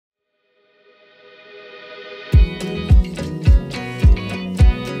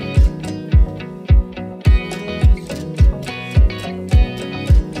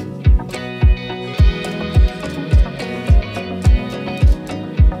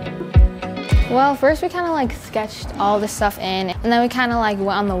Well, first we kind of like sketched all the stuff in, and then we kind of like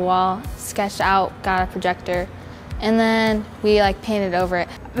went on the wall, sketched out, got a projector, and then we like painted over it.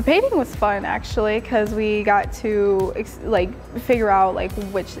 The painting was fun actually, because we got to like figure out like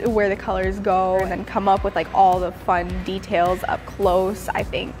where the colors go and then come up with like all the fun details up close. I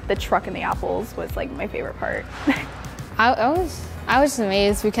think the truck and the apples was like my favorite part. I was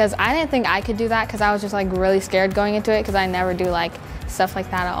amazed because I didn't think I could do that, because I was just like really scared going into it, because I never do like stuff like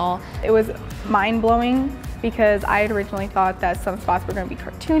that at all. It was mind-blowing because I had originally thought that some spots were going to be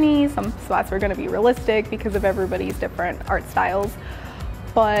cartoony, some spots were going to be realistic because of everybody's different art styles.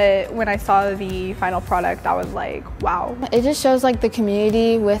 But when I saw the final product, I was like, wow. It just shows like the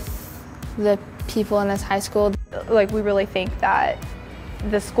community with the people in this high school. Like, we really think that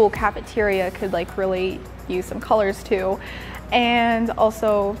the school cafeteria could like really use some colors too. And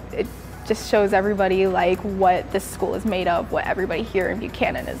also it just shows everybody like what this school is made of, what everybody here in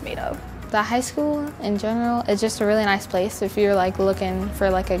Buchanan is made of. The high school in general is just a really nice place. If you're like looking for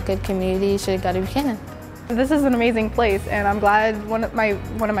like a good community, you should go to Buchanan. This is an amazing place, and I'm glad one of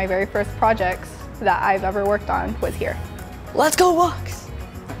my very first projects that I've ever worked on was here. Let's go Bucks!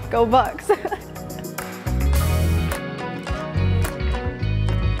 Go Bucks!